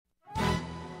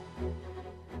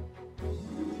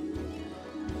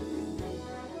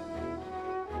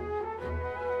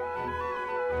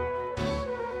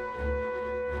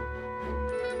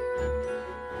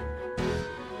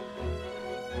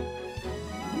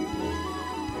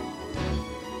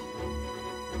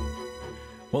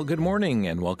Well, good morning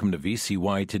and welcome to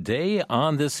VCY Today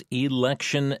on this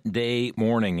Election Day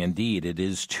morning. Indeed, it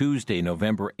is Tuesday,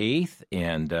 November 8th,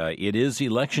 and it is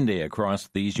Election Day across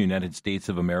these United States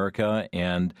of America.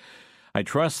 And I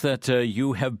trust that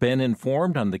you have been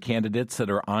informed on the candidates that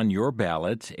are on your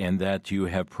ballot and that you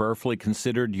have prayerfully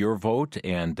considered your vote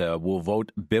and will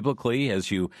vote biblically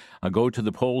as you go to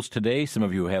the polls today. Some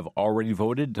of you have already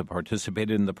voted to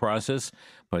participate in the process,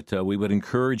 but we would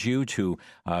encourage you to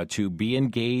be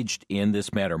engaged in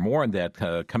this matter. More on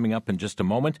that coming up in just a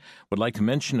moment. Would like to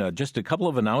mention just a couple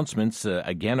of announcements.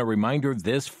 Again, a reminder,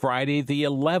 this Friday the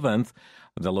 11th,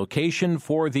 the location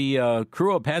for the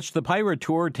Crew of Patch the Pirate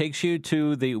Tour takes you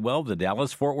to the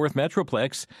Dallas-Fort Worth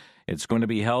Metroplex. It's going to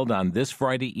be held on this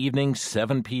Friday evening,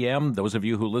 7 p.m. Those of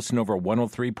you who listen over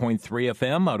 103.3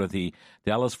 FM out of the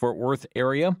Dallas-Fort Worth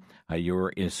area,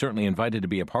 you're certainly invited to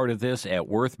be a part of this at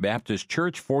Worth Baptist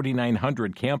Church,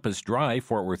 4900 Campus Drive,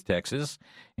 Fort Worth, Texas.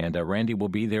 And Randy will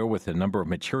be there with a number of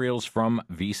materials from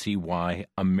VCY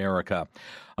America.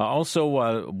 I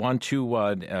also want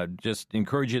to just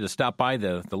encourage you to stop by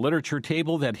the literature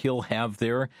table that he'll have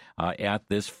there at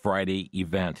this Friday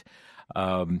event.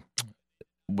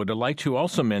 Would like to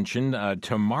also mention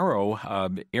tomorrow,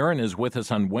 Aaron is with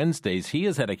us on Wednesdays. He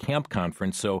is at a camp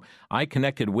conference, so I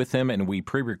connected with him and we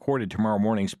pre-recorded tomorrow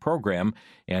morning's program.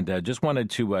 And just wanted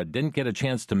to, didn't get a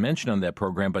chance to mention on that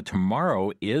program, but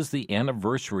tomorrow is the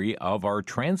anniversary of our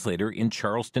translator in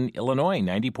Charleston, Illinois,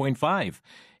 90.5.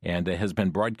 And has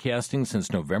been broadcasting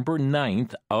since November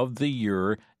 9th of the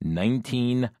year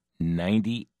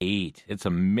 1998. It's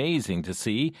amazing to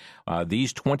see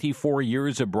these 24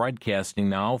 years of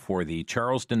broadcasting now for the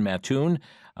Charleston, Mattoon,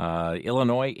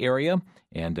 Illinois area,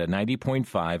 and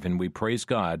 90.5. And we praise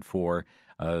God for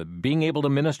being able to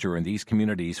minister in these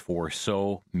communities for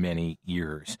so many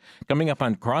years. Coming up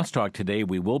on Crosstalk today,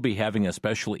 we will be having a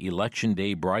special Election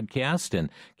Day broadcast and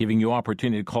giving you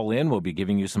opportunity to call in. We'll be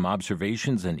giving you some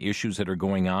observations and issues that are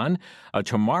going on.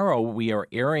 Tomorrow, we are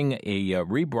airing a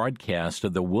rebroadcast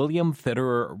of the William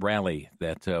Federer Rally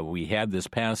that we had this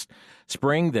past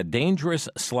spring, the Dangerous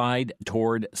Slide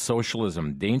Toward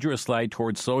Socialism. Dangerous Slide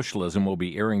Toward Socialism will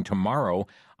be airing tomorrow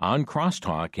on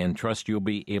Crosstalk, and trust you'll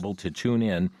be able to tune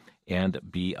in and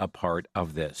be a part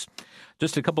of this.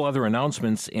 Just a couple other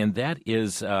announcements, and that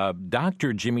is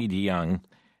Dr. Jimmy DeYoung,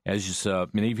 as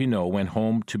many of you know, went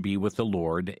home to be with the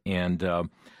Lord and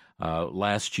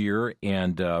last year,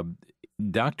 and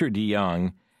Dr.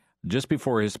 DeYoung, just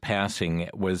before his passing,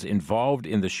 was involved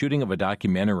in the shooting of a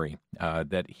documentary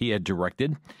that he had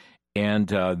directed. And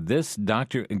this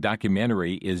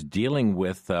documentary is dealing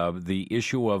with the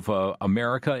issue of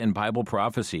America and Bible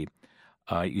prophecy.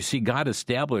 You see, God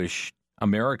established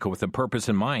America with a purpose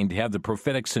in mind to have the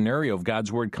prophetic scenario of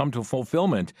God's word come to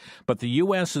fulfillment. But the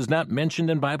U.S. is not mentioned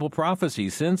in Bible prophecy.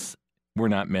 Since we're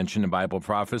not mentioned in Bible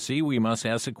prophecy, we must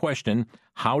ask the question,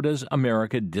 how does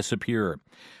America disappear?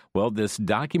 Well, this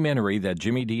documentary that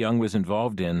Jimmy DeYoung was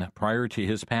involved in prior to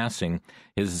his passing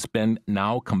has been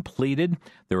now completed.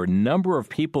 There are a number of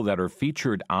people that are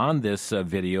featured on this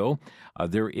video.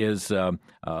 There is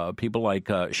people like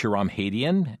Shahram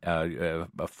Hadian, a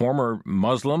former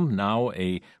Muslim, now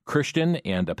a Christian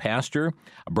and a pastor.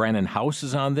 Brandon House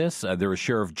is on this. There is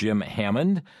Sheriff Jim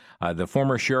Hammond. The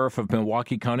former sheriff of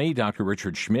Milwaukee County, Dr.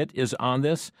 Richard Schmidt, is on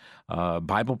this.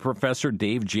 Bible professor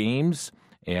Dave James.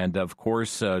 And, of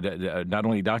course, not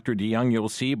only Dr. DeYoung you'll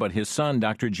see, but his son,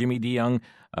 Dr. Jimmy DeYoung,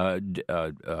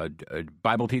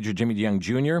 Bible teacher Jimmy DeYoung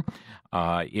Jr.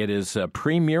 It is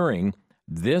premiering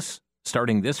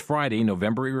starting this Friday,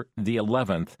 November the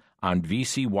 11th, on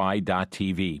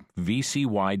VCY.TV.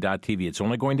 VCY.TV. It's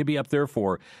only going to be up there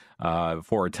for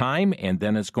a time, and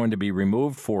then it's going to be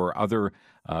removed for other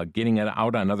getting it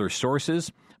out on other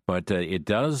sources. But it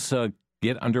does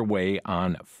get underway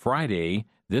on Friday.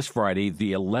 This Friday,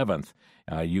 the 11th.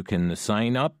 You can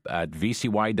sign up at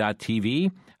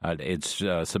vcy.tv.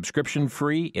 It's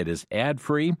subscription-free. It is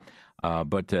ad-free,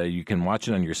 but you can watch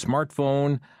it on your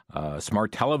smartphone,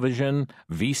 smart television,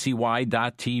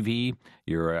 vcy.tv,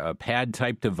 your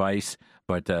pad-type device.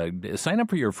 But sign up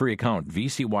for your free account,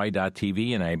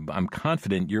 vcy.tv, and I'm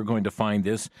confident you're going to find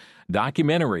this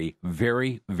documentary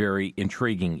very, very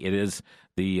intriguing. It is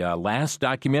the last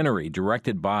documentary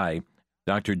directed by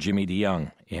Dr. Jimmy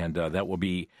DeYoung, and that will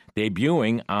be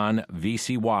debuting on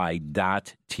vcy.tv.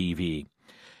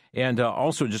 And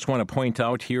also just want to point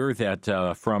out here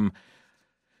that from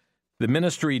the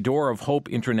ministry Door of Hope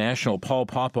International, Paul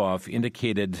Popoff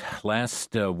indicated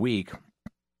last week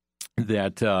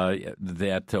that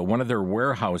one of their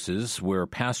warehouses, where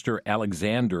Pastor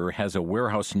Alexander has a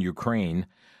warehouse in Ukraine,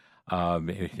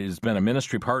 He's been a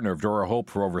ministry partner of Door of Hope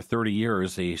for over 30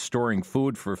 years, storing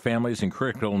food for families in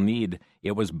critical need.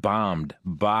 It was bombed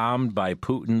by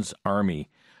Putin's army.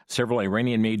 Several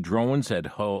Iranian-made drones had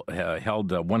held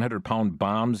 100-pound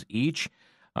bombs each,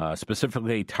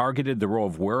 specifically targeted the row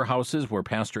of warehouses where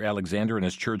Pastor Alexander and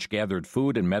his church gathered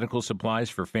food and medical supplies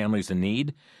for families in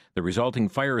need. The resulting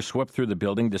fire swept through the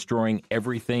building, destroying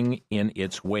everything in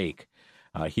its wake.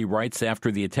 He writes, after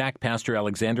the attack, Pastor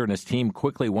Alexander and his team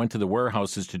quickly went to the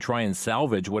warehouses to try and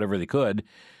salvage whatever they could.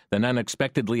 Then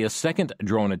unexpectedly, a second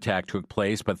drone attack took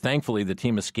place, but thankfully the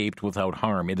team escaped without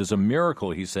harm. It is a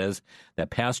miracle, he says, that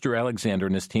Pastor Alexander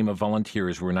and his team of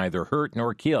volunteers were neither hurt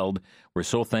nor killed. We're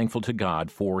so thankful to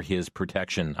God for his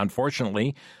protection.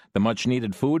 Unfortunately, the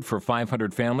much-needed food for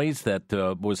 500 families that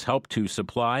was helped to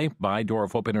supply by Door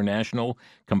of Hope International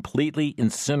completely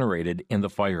incinerated in the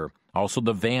fire. Also,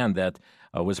 the van that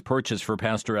was purchased for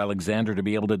Pastor Alexander to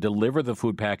be able to deliver the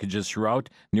food packages throughout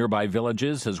nearby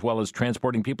villages, as well as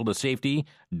transporting people to safety,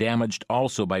 damaged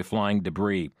also by flying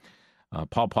debris.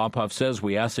 Paul Popov says,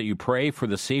 we ask that you pray for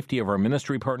the safety of our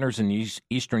ministry partners in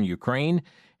eastern Ukraine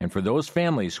and for those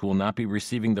families who will not be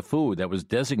receiving the food that was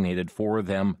designated for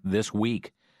them this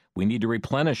week. We need to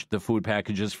replenish the food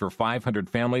packages for 500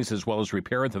 families as well as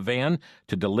repair the van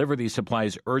to deliver these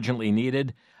supplies urgently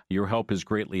needed. Your help is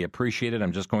greatly appreciated.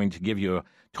 I'm just going to give you a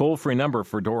toll-free number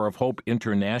for Door of Hope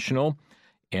International,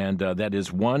 and that is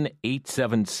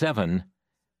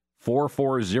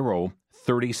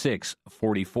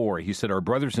 1-877-440-3644. He said, our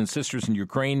brothers and sisters in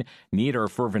Ukraine need our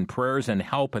fervent prayers and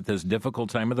help at this difficult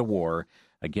time of the war.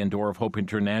 Again, Door of Hope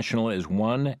International is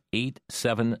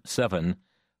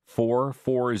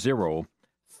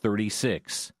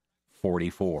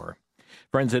 1-877-440-3644.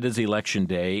 Friends, it is Election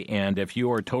Day, and if you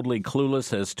are totally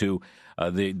clueless as to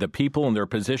the people and their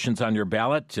positions on your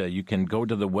ballot, you can go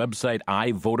to the website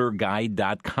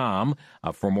ivoterguide.com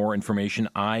for more information,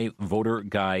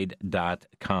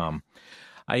 ivoterguide.com.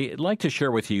 I'd like to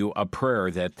share with you a prayer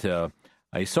that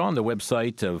I saw on the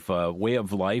website of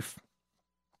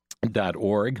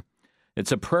wayoflife.org.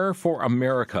 It's a prayer for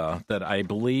America that I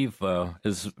believe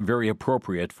is very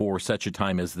appropriate for such a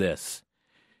time as this.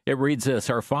 It reads this,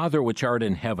 Our Father which art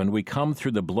in heaven, we come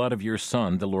through the blood of your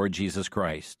Son, the Lord Jesus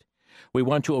Christ. We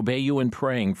want to obey you in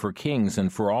praying for kings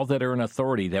and for all that are in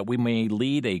authority, that we may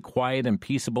lead a quiet and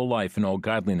peaceable life in all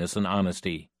godliness and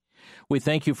honesty. We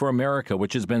thank you for America,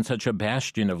 which has been such a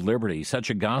bastion of liberty,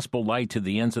 such a gospel light to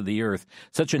the ends of the earth,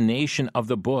 such a nation of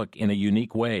the book in a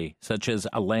unique way, such as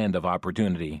a land of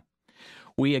opportunity.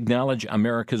 We acknowledge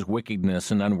America's wickedness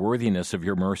and unworthiness of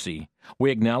your mercy. We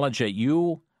acknowledge that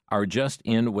you are just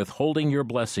in withholding your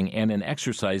blessing and in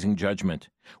exercising judgment.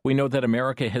 We know that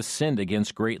America has sinned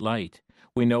against great light.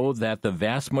 We know that the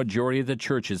vast majority of the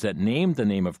churches that name the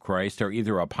name of Christ are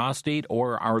either apostate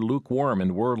or are lukewarm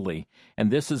and worldly,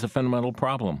 and this is a fundamental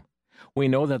problem. We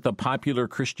know that the popular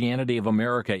Christianity of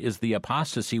America is the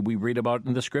apostasy we read about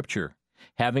in the Scripture,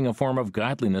 having a form of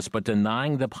godliness but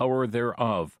denying the power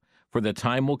thereof. For the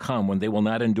time will come when they will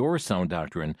not endure sound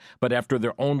doctrine, but after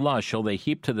their own lust shall they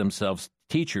heap to themselves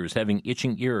teachers having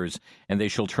itching ears, and they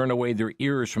shall turn away their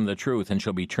ears from the truth and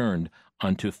shall be turned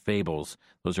unto fables.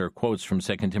 Those are quotes from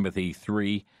 2 Timothy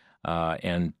 3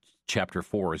 and chapter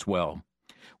 4 as well.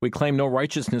 We claim no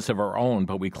righteousness of our own,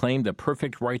 but we claim the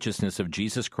perfect righteousness of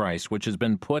Jesus Christ, which has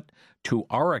been put to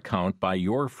our account by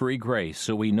your free grace,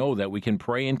 so we know that we can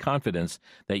pray in confidence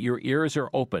that your ears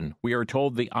are open. We are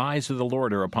told the eyes of the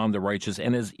Lord are upon the righteous,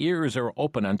 and his ears are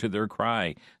open unto their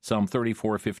cry. Psalm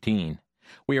 34:15.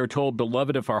 We are told,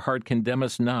 Beloved, if our heart condemn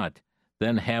us not,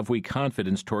 then have we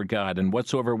confidence toward God, and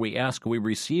whatsoever we ask we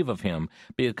receive of him,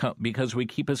 because we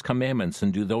keep his commandments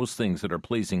and do those things that are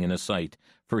pleasing in his sight.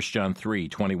 1 John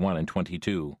 3:21 and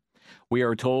 22. We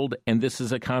are told, and this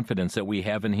is a confidence that we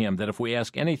have in him, that if we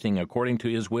ask anything according to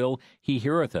his will, he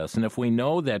heareth us. And if we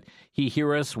know that he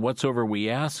heareth whatsoever we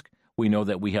ask, we know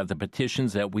that we have the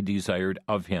petitions that we desired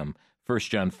of him.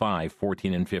 1 John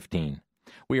 5:14 and 15.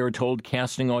 We are told,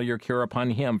 casting all your care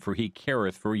upon him, for he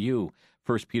careth for you.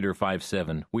 1 Peter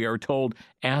 5:7. We are told,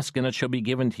 ask and it shall be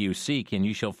given to you, seek and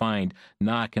you shall find,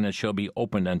 knock and it shall be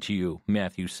opened unto you.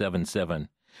 Matthew 7:7.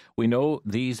 We know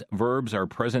these verbs are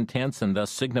present tense and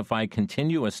thus signify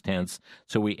continuous tense,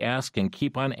 so we ask and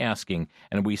keep on asking,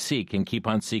 and we seek and keep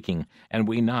on seeking, and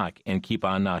we knock and keep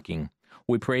on knocking.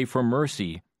 We pray for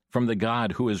mercy from the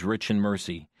God who is rich in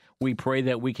mercy. We pray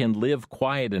that we can live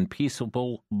quiet and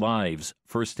peaceable lives,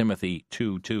 1 Timothy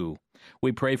 2:2.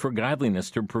 We pray for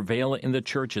godliness to prevail in the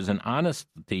churches and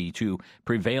honesty to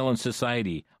prevail in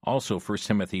society, also 1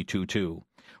 Timothy 2:2.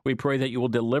 We pray that you will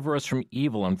deliver us from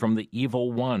evil and from the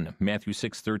evil one, Matthew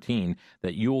 6:13,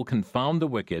 that you will confound the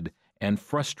wicked and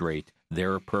frustrate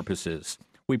their purposes.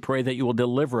 We pray that you will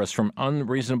deliver us from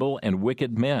unreasonable and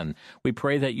wicked men. We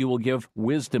pray that you will give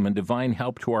wisdom and divine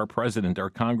help to our president, our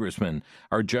congressmen,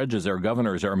 our judges, our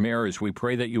governors, our mayors. We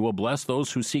pray that you will bless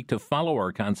those who seek to follow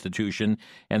our Constitution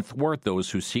and thwart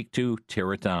those who seek to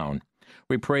tear it down.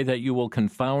 We pray that you will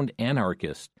confound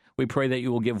anarchists. We pray that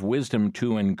you will give wisdom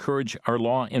to encourage our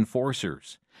law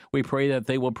enforcers. We pray that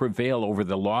they will prevail over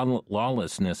the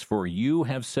lawlessness, for you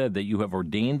have said that you have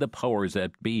ordained the powers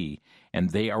that be, and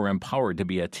they are empowered to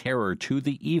be a terror to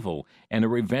the evil and a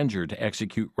revenger to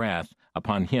execute wrath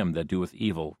upon him that doeth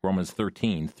evil. Romans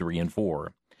 13:3 and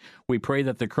 4. We pray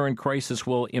that the current crisis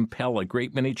will impel a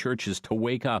great many churches to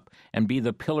wake up and be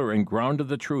the pillar and ground of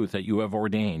the truth that you have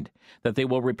ordained, that they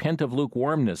will repent of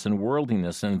lukewarmness and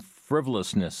worldliness and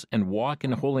frivolousness and walk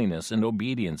in holiness and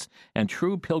obedience and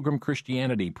true pilgrim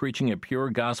Christianity, preaching a pure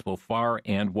gospel far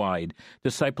and wide,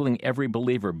 discipling every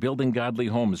believer, building godly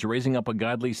homes, raising up a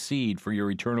godly seed for your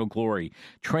eternal glory,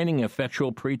 training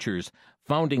effectual preachers,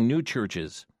 founding new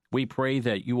churches. We pray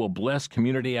that you will bless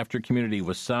community after community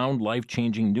with sound,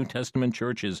 life-changing New Testament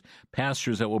churches,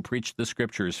 pastors that will preach the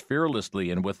Scriptures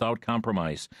fearlessly and without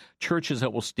compromise, churches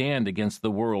that will stand against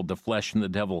the world, the flesh, and the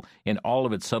devil in all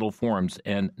of its subtle forms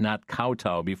and not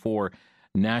kowtow before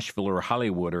Nashville or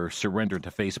Hollywood or surrender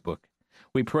to Facebook.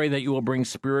 We pray that you will bring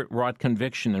Spirit-wrought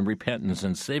conviction and repentance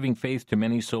and saving faith to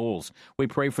many souls. We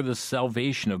pray for the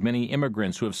salvation of many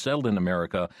immigrants who have settled in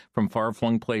America from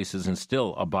far-flung places and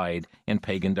still abide in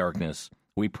pagan darkness.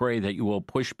 We pray that you will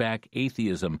push back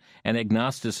atheism and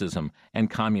agnosticism and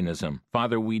communism.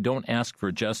 Father, we don't ask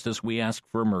for justice, we ask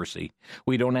for mercy.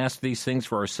 We don't ask these things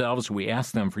for ourselves, we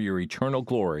ask them for your eternal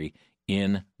glory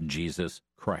in Jesus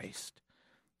Christ.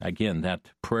 Again,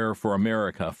 that prayer for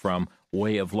America from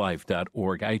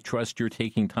wayoflife.org. I trust you're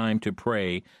taking time to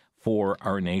pray for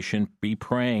our nation. Be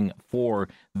praying for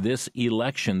this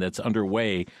election that's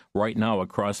underway right now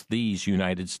across these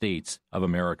United States of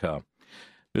America.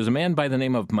 There's a man by the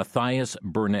name of Matthias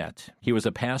Burnett. He was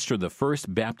a pastor of the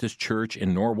First Baptist Church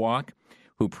in Norwalk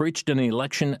who preached an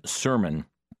election sermon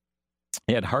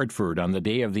at Hartford on the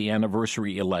day of the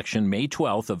anniversary election, May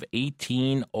 12th of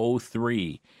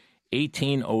 1803.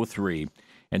 1803.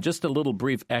 And just a little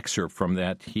brief excerpt from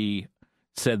that, he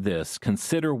said this: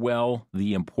 "Consider well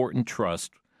the important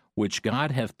trust which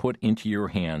God hath put into your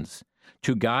hands.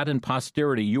 To God and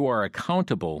posterity you are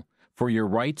accountable for your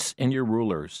rights and your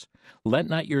rulers. Let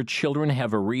not your children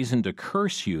have a reason to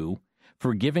curse you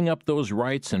for giving up those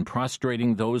rights and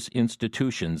prostrating those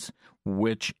institutions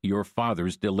which your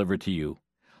fathers delivered to you.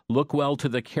 Look well to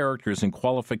the characters and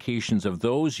qualifications of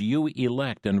those you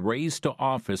elect and raise to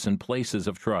office and places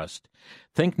of trust.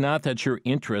 Think not that your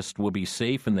interest will be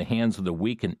safe in the hands of the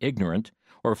weak and ignorant,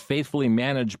 or faithfully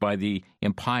managed by the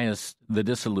impious, the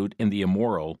dissolute, and the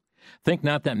immoral. Think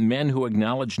not that men who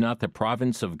acknowledge not the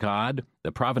providence of God,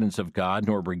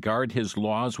 nor regard his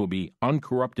laws, will be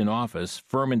uncorrupt in office,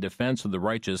 firm in defense of the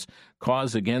righteous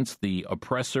cause against the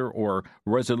oppressor, or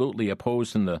resolutely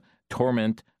opposed in the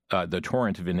torrent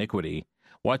of iniquity.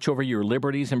 Watch over your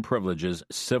liberties and privileges,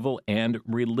 civil and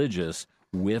religious,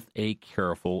 with a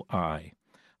careful eye."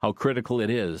 How critical it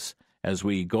is as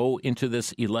we go into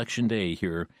this election day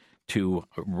here to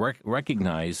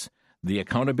recognize the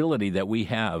accountability that we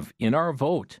have in our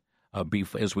vote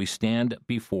as we stand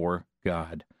before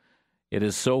God. It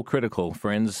is so critical,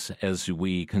 friends, as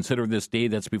we consider this day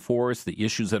that's before us, the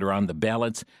issues that are on the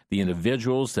ballots, the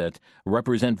individuals that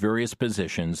represent various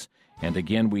positions. And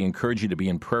again, we encourage you to be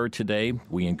in prayer today.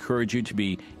 We encourage you to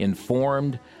be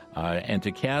informed and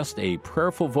to cast a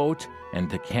prayerful vote and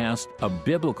to cast a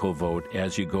biblical vote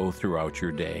as you go throughout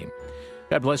your day.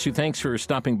 God bless you. Thanks for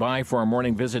stopping by for our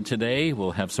morning visit today.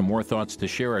 We'll have some more thoughts to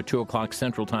share at 2 o'clock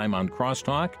Central Time on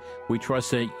Crosstalk. We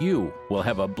trust that you will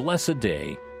have a blessed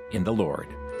day in the Lord.